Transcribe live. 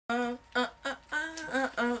Hello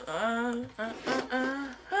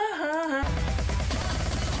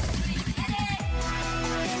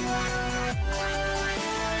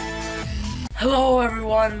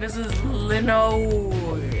everyone, this is Lino.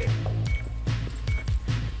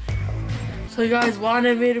 So you guys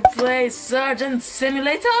wanted me to play Surgeon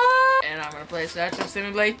Simulator, and I'm gonna play Surgeon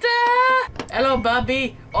Simulator. Hello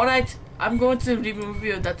Bobby. Alright, I'm going to remove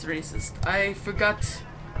you. That's racist. I forgot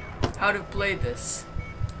how to play this.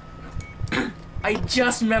 I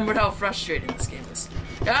just remembered how frustrating this game is.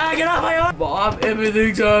 Ah, get off my arm! Bob,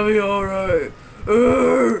 everything's gonna be alright.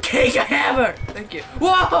 Take a hammer! Thank you.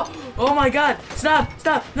 Whoa! Oh my god! Stop!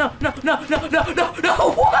 Stop! No! No! No! No! No! No!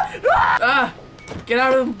 No! What? Ah! Get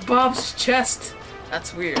out of Bob's chest.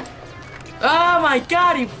 That's weird. Oh my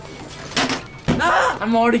god! He... Ah!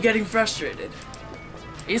 I'm already getting frustrated.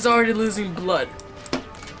 He's already losing blood.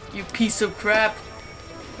 You piece of crap.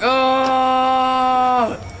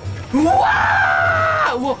 Oh! Whoa!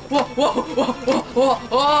 Whoa! Whoa! Whoa! Whoa! Whoa! Whoa!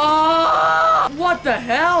 Oh! What the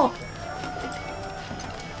hell?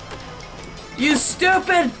 You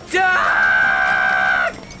stupid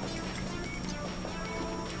dog!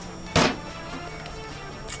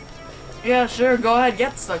 Yeah, sure, go ahead,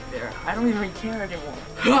 get stuck there. I don't even care anymore.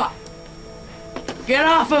 Ha! Get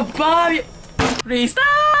off of Bob! Please stop!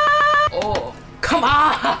 Oh, come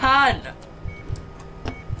on!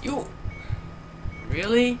 You...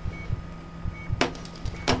 Really?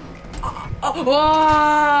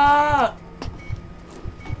 Oh!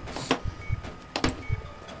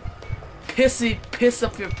 Piss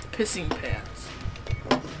up your pissing pants.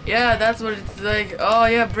 Yeah, that's what it's like. Oh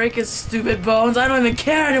yeah, break his stupid bones. I don't even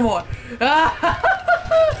care anymore.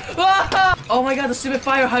 Oh my god, the stupid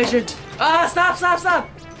fire hydrant. Stop, stop, stop.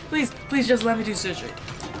 Please, please just let me do surgery.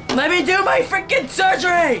 Let me do my freaking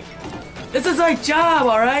surgery. This is my job,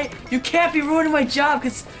 alright? You can't be ruining my job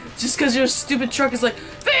just cause your stupid truck is like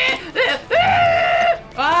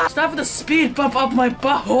stop with the speed bump up my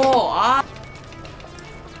butthole.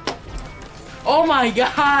 Oh my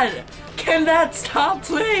god! Can that stop,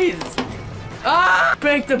 please?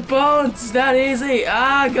 Break the bones, it's not easy.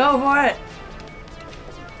 Go for it.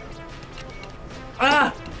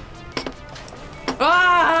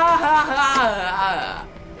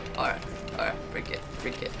 Alright, alright, break it,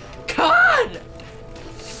 break it. Come on!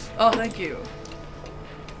 Oh, thank you.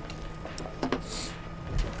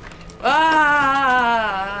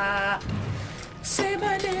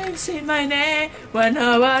 Say my name when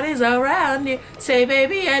nobody's around you. Say,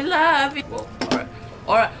 baby, I love you. Whoa, alright,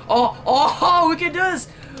 alright. Oh, we can do this.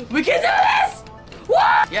 We can do this.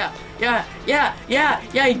 What? Yeah.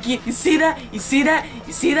 You see that? You see that?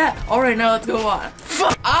 You see that? Alright, now let's go on.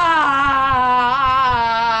 Fuck.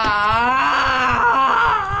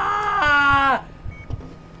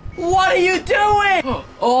 What are you doing?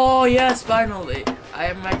 Oh, yes, finally. I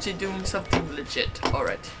am actually doing something legit.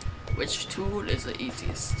 Alright. Which tool is the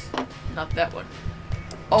easiest? Not that one.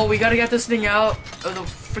 Oh, we gotta get this thing out of the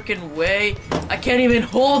freaking way. I can't even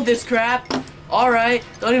hold this crap. Alright,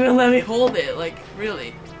 don't even let me hold it. Like,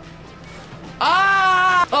 really.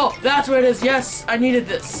 Oh, that's where it is. Yes, I needed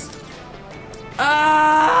this.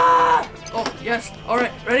 Oh, yes.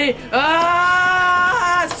 Alright, ready?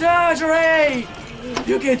 Surgery!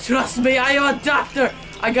 You can trust me. I am a doctor.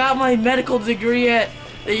 I got my medical degree at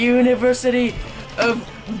the University of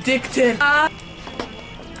Dickton.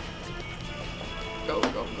 Go.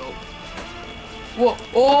 Whoa,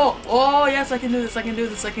 oh, yes, I can do this, I can do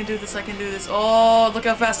this. Oh, look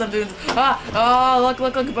how fast I'm doing this. Oh, look,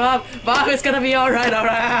 Bob, it's gonna be alright.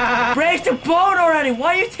 Break the bone already,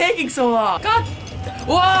 why are you taking so long? God,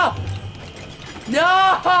 whoa,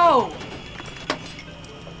 no!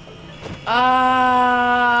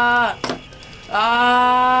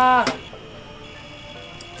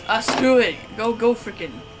 Screw it. Go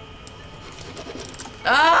freaking.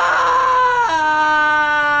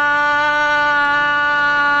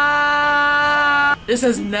 This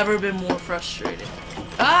has never been more frustrating.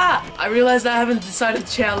 I realized I haven't decided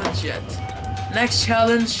challenge yet. Next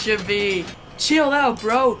challenge should be chill out,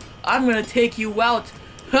 bro. I'm gonna take you out.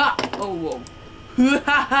 Ha! Oh, whoa.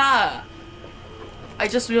 Ha ha! I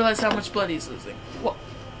just realized how much blood he's losing. What?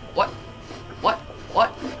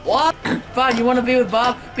 Fine, you wanna be with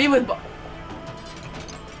Bob? Be with Bob.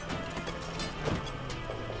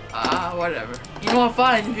 Whatever. You know what,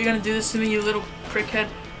 fine. If you're gonna do this to me, you little prickhead.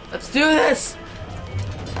 Let's do this!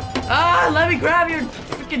 Let me grab your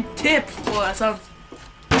freaking tip. Well, that sounds...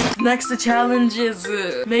 Next, the challenge is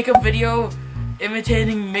make a video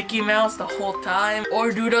imitating Mickey Mouse the whole time,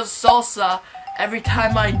 or do the salsa every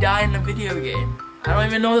time I die in a video game. I don't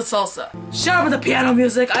even know the salsa. Shut up with the piano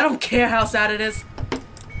music. I don't care how sad it is.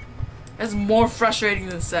 That's more frustrating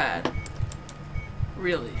than sad.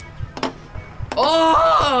 Really.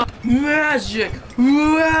 Oh! Magic!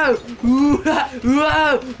 Whoa!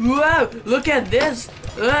 Whoa! Whoa! Look at this!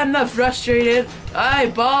 I'm not frustrated.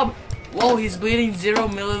 Hi, Bob! Whoa, he's bleeding 0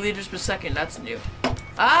 milliliters per second. That's new.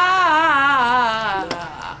 Ah!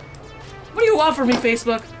 What do you want from me,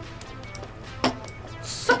 Facebook?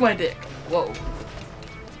 Suck my dick. Whoa.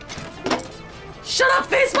 Shut up,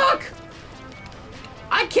 Facebook!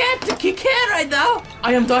 I can't right now!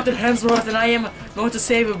 I am Dr. Hemsworth and I am going to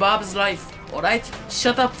save Bob's life. Alright?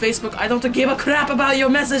 Shut up, Facebook. I don't give a crap about your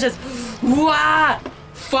messages. Wah!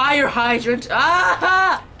 Fire hydrant.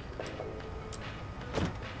 Ah!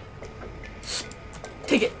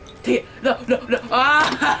 Take it. Take it. No, no, no.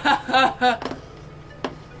 Ah!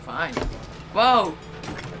 Fine. Whoa.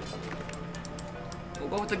 We'll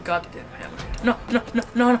go with the goddamn hammer. No, no, no,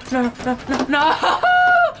 no, no, no, no, no, no.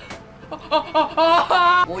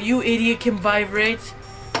 Well, you idiot can vibrate.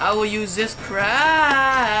 I will use this crap.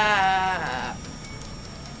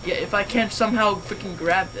 Yeah, if I can't somehow freaking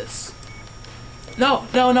grab this. No,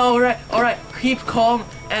 no, no, alright, keep calm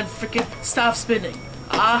and freaking stop spinning.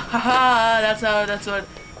 Ah ha ha,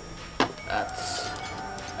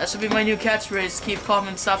 that should be my new catchphrase. Keep calm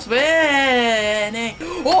and stop spinning.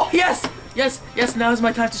 Oh, yes, yes, yes, now is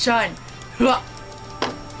my time to shine.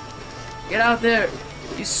 Get out there,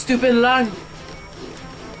 you stupid lung.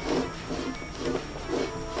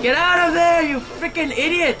 Get out of there, you freaking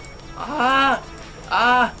idiot.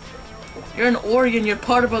 You're an organ, you're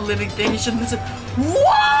part of a living thing, you should listen.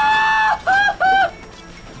 Whoa!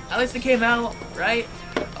 At least it came out, right?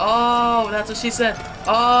 Oh, that's what she said.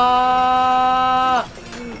 Oh,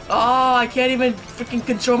 I can't even freaking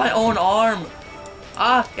control my own arm.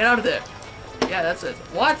 Get out of there. Yeah, that's it.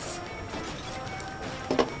 What?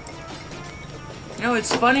 You know,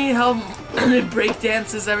 it's funny how it break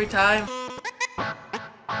dances every time.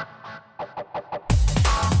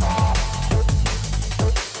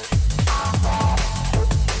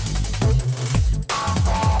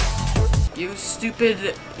 You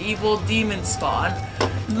stupid evil demon spawn.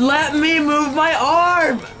 Let me move my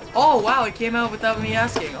arm! Oh wow, it came out without me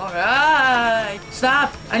asking. Alright.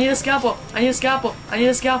 Stop! I need a scalpel. I need a scalpel. I need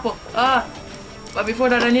a scalpel. But before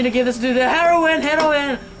that, I need to give this dude the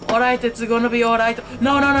heroin. Alright, it's gonna be alright.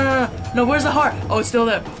 No, no, no, no, no. No, where's the heart? Oh, it's still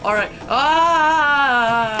there. Alright.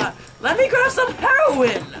 Let me grab some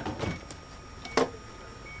heroin!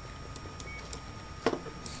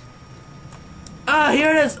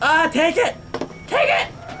 Here it is. Take it! Take it!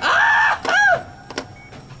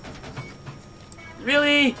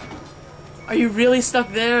 Really? Are you really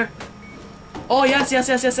stuck there? Oh, yes,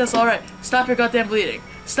 alright. Stop your goddamn bleeding.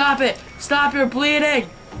 Stop it! Stop your bleeding!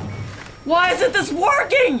 Why isn't this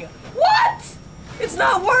working? What? It's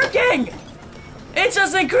not working! It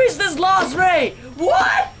just increased this loss rate!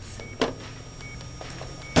 What?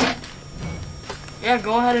 Yeah,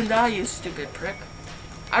 go ahead and die, you stupid prick.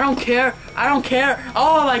 I don't care. I don't care.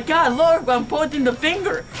 Oh my god, look, I'm pointing the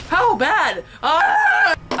finger. How bad?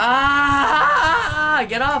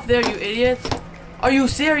 Get off there, you idiot. Are you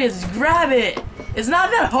serious? Grab it. It's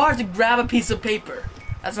not that hard to grab a piece of paper.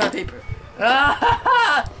 That's not paper.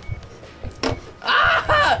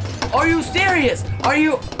 Are you serious? Are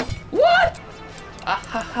you... What?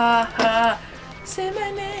 Say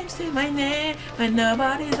my name, when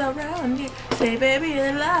nobody's around you. Say, baby,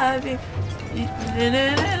 I love you.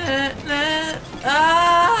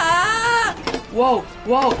 Whoa,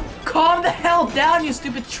 whoa, calm the hell down, you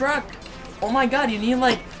stupid truck. Oh my god, you need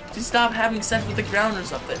like to stop having sex with the ground or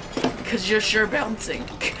something, because you're sure bouncing.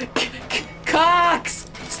 Cox,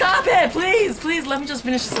 stop it, please, let me just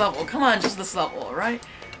finish this level. Come on, just this level.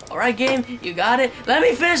 Alright, game, you got it. Let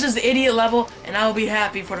me finish this idiot level and I will be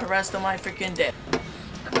happy for the rest of my freaking day.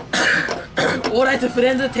 Alright,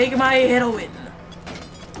 friend, take my heroin.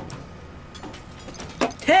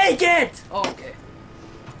 Take it! Oh, okay.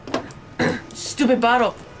 Stupid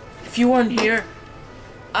bottle. If you weren't here.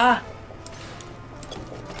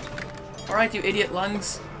 Alright, you idiot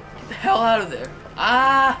lungs. Get the hell out of there.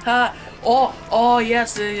 Oh,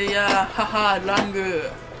 yes, haha, lung.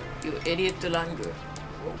 You idiot lung.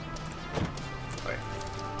 Whoa. Alright.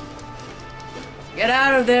 Get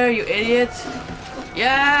out of there, you idiot.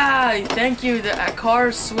 Yeah, thank you. The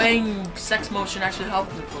car swaying sex motion actually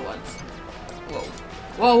helped me for once. Whoa.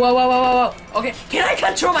 Whoa. Okay, can I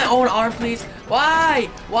control my own arm, please? Why?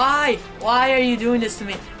 Why are you doing this to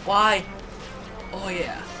me? Why? Oh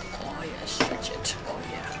yeah, stretch it. Oh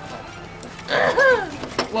yeah.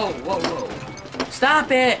 Whoa.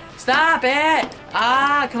 Stop it!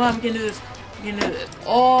 Come on, we can do this.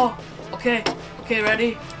 Oh, okay,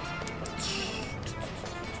 ready?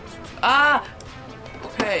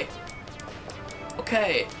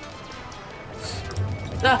 Okay.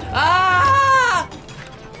 Ah!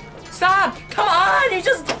 Stop! Come on! You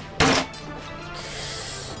just...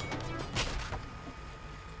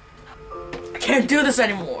 I can't do this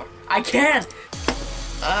anymore. I can't.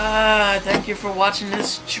 Thank you for watching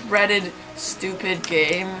this dreaded, stupid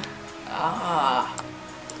game.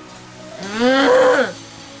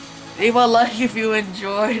 Leave a like if you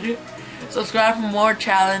enjoyed. Subscribe for more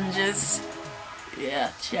challenges.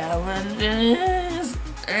 Yeah, challenges.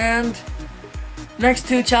 And next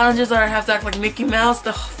 2 challenges are I have to act like Mickey Mouse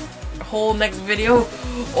the whole next video,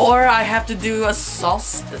 or I have to do a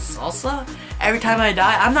salsa every time I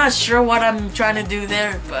die. I'm not sure what I'm trying to do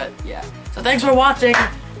there, but yeah. So thanks for watching.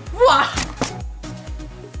 Wah!